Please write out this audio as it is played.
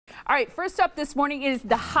All right, first up this morning is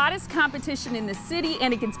the hottest competition in the city,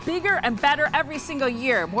 and it gets bigger and better every single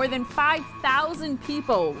year. More than 5,000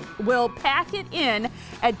 people will pack it in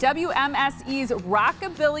at WMSE's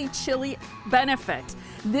Rockabilly Chili Benefit.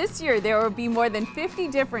 This year, there will be more than 50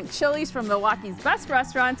 different chilies from Milwaukee's best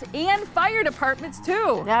restaurants and fire departments,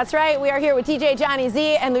 too. That's right. We are here with DJ Johnny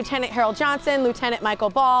Z and Lieutenant Harold Johnson, Lieutenant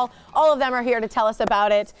Michael Ball. All of them are here to tell us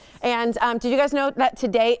about it. And did you guys know that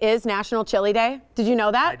today is National Chili Day? Did you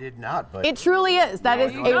know that? I did not, but it truly is. That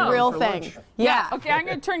is a real thing. Yeah. Okay, I'm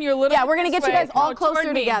going to turn you a little. Yeah, we're going to get you guys all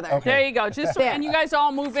closer together. Okay. There you go. Just so, and you guys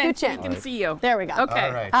all move in so we can see you. There we go.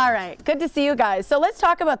 Okay. All right. Good to see you guys. So let's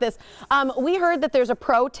talk about this. We heard that there's a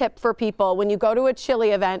pro tip for people when you go to a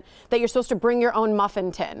chili event that you're supposed to bring your own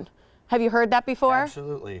muffin tin. Have you heard that before?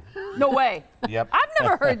 Absolutely. No way. Yep. I've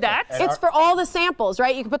never heard that. It's for all the samples,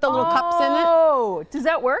 right? You can put the little cups in it. Oh, does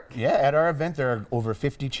that work? Yeah, at our event there are over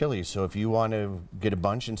 50 chilies. So if you want to get a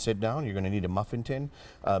bunch and sit down, you're going to need a muffin tin.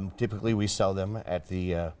 Typically we sell them at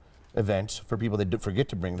the events for people that forget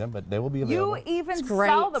to bring them, but they will be available. You even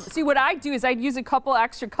sell them. See, what I do is I'd use a couple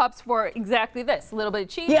extra cups for exactly this. A little bit of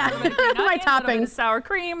cheese, yeah. a little bit of peanut, my toppings. A little bit of sour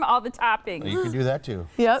cream, all the toppings. You can do that too.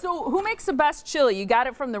 Yep. So who makes the best chili? You got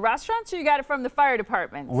it from the restaurants or you got it from the fire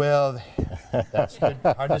departments? Well, that's good.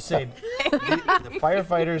 Hard to say. The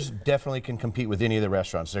firefighters definitely can compete with any of the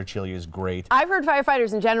restaurants. Their chili is great. I've heard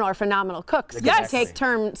firefighters in general are phenomenal cooks. Yes. They take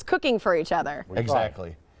turns cooking for each other.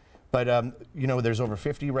 Exactly. But you know, there's over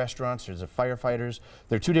 50 restaurants. There's the firefighters.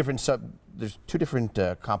 There are two different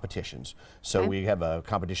competitions. So we have a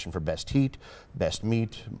competition for best heat, best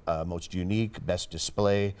meat, most unique, best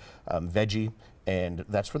display, veggie, and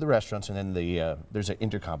that's for the restaurants. And then there's an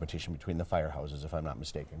inter-competition between the firehouses, if I'm not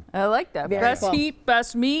mistaken. I like that. Best heat,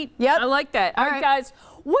 best meat. Yep. I like that. All right, guys.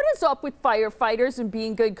 What is up with firefighters and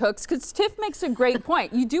being good cooks? Because Tiff makes a great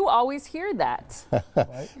point. You do always hear that.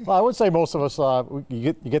 Well, I would say most of us,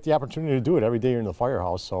 you get the opportunity to do it every day in the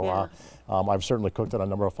firehouse. So I've certainly cooked at a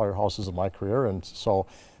number of firehouses in my career, and so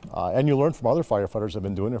and you learn from other firefighters that have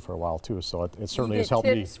been doing it for a while too. So it certainly has helped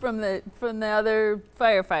me. Tips from the other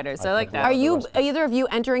firefighters. I like that. Are you either of you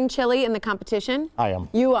entering chili in the competition? I am.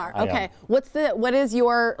 You are. I okay. am.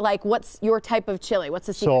 What's your type of chili? What's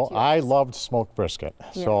the secret? So I loved smoked brisket.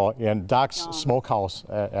 Yeah. So and Doc's Smokehouse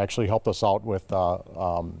actually helped us out with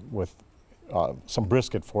some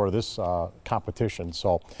brisket for this competition.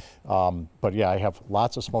 So, but yeah, I have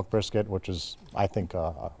lots of smoked brisket, which is, I think,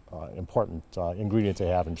 important ingredient to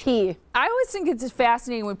have in chili. I always think it's just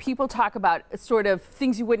fascinating when people talk about sort of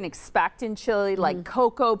things you wouldn't expect in chili, like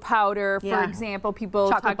cocoa powder, for example. People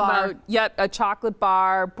talk about a chocolate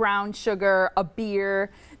bar, brown sugar, a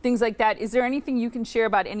beer, things like that. Is there anything you can share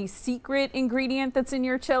about any secret ingredient that's in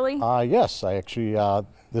your chili? Yes, I actually,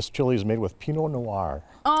 this chili is made with Pinot Noir.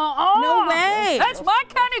 No way. That's my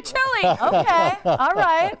kind of chili. Okay. All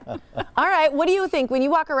right. All right. What do you think when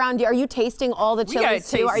you walk around? Are you tasting all the chilies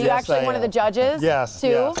too? Are you actually one of the judges? Yes. Too?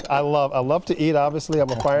 Yes. I love to eat. Obviously, I'm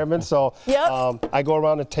a fireman, so I go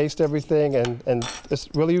around and taste everything, and it's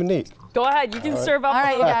really unique. Go ahead. You can serve up. All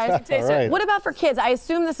right, you guys. Taste it. What about for kids? I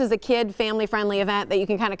assume this is a kid family-friendly event that you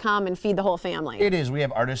can kind of come and feed the whole family. It is. We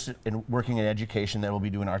have artists working in education that will be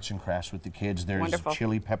doing arts and crafts with the kids. There's Wonderful.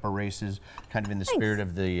 chili pepper races, kind of in the spirit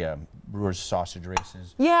of the Brewers sausage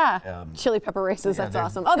races. Yeah. Chili pepper races. That's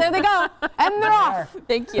awesome. Oh, there they go. And they're off.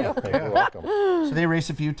 Thank you. You're welcome. So they race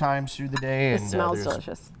a few times through the day. It and smells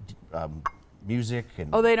delicious. Music. And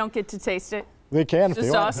Oh, they don't get to taste it? They can if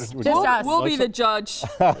Just they us. want. Just us. We'll be the judge.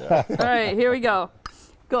 All right, here we go.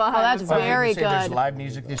 Go ahead. Oh, that's very good. There's live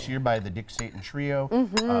music this year by the Dick Satan Trio.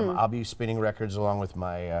 I'll be spinning records along with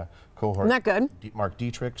my cohort. Isn't that good? Mark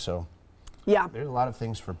Dietrich. So yeah. there's a lot of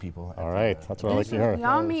things for people. All right, that's what I like to hear.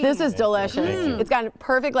 Yummy. This is delicious. It's got a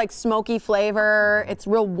perfect like smoky flavor. It's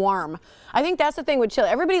real warm. I think that's the thing with chili.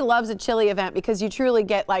 Everybody loves a chili event because you truly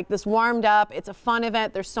get like this warmed up. It's a fun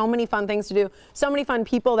event. There's so many fun things to do. So many fun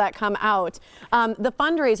people that come out. The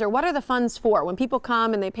fundraiser, what are the funds for? When people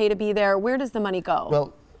come and they pay to be there, where does the money go?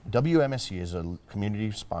 Well, WMSE is a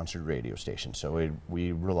community-sponsored radio station, so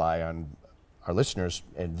we rely on our listeners,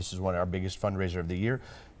 and this is one of our biggest fundraiser of the year.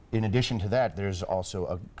 In addition to that, there's also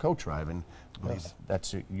a coat drive, and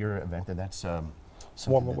that's your event, and that's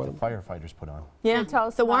something that the firefighters put on. Yeah, tell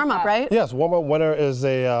us the warm-up, right? Yes, warm-up winter is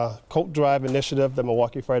a coat drive initiative that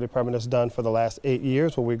Milwaukee Fire Department has done for the last 8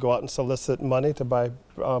 years, where we go out and solicit money to buy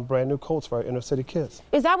brand new coats for our inner city kids.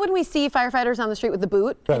 Is that when we see firefighters on the street with the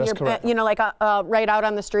boot? That is correct. You know, like right out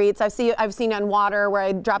on the streets. I've seen on water where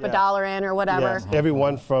I drop $1 in or whatever. Yes,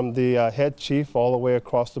 everyone from the head chief all the way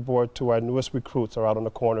across the board to our newest recruits are out on the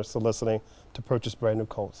corner soliciting to purchase brand new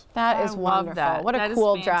Colts. That is I wonderful. love that. What a That is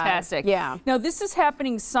cool fantastic. drive. Yeah. Now, this is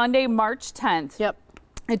happening Sunday, March 10th. Yep.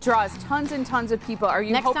 It draws tons and tons of people. Are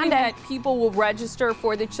you Next hoping Sunday. that people will register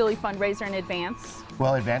for the chili fundraiser in advance?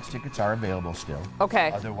 Well, advance tickets are available still.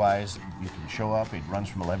 Okay. Otherwise, you can show up. It runs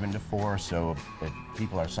from 11 to 4, so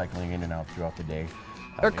people are cycling in and out throughout the day.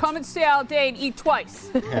 Or come and stay all day and eat twice.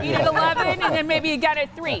 Eat at 11 and then maybe again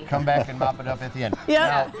at 3. Come back and mop it up at the end.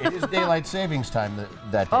 Yeah. Now, it is daylight savings time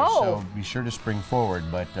that day, Oh. so be sure to spring forward.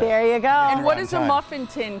 But There you go. And what on does a time. muffin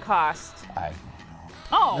tin cost? I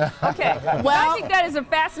Oh, okay. Well, I think that is a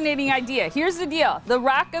fascinating idea. Here's the deal. The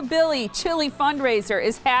Rockabilly Chili Fundraiser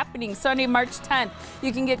is happening Sunday, March 10th.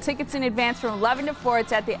 You can get tickets in advance from 11 to 4.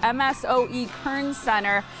 It's at the MSOE Kern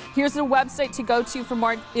Center. Here's the website to go to for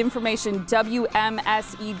more information,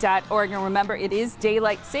 WMSE.org. And remember, it is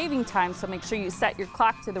daylight saving time, so make sure you set your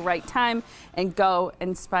clock to the right time and go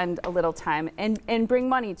and spend a little time and bring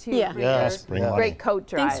money, too. Yeah. for Yes, your bring money. great coat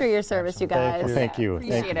drive. Thanks for your service, you guys. Well, thank you.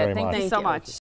 Appreciate Thank you very it. Thank much. you so Thank you. much.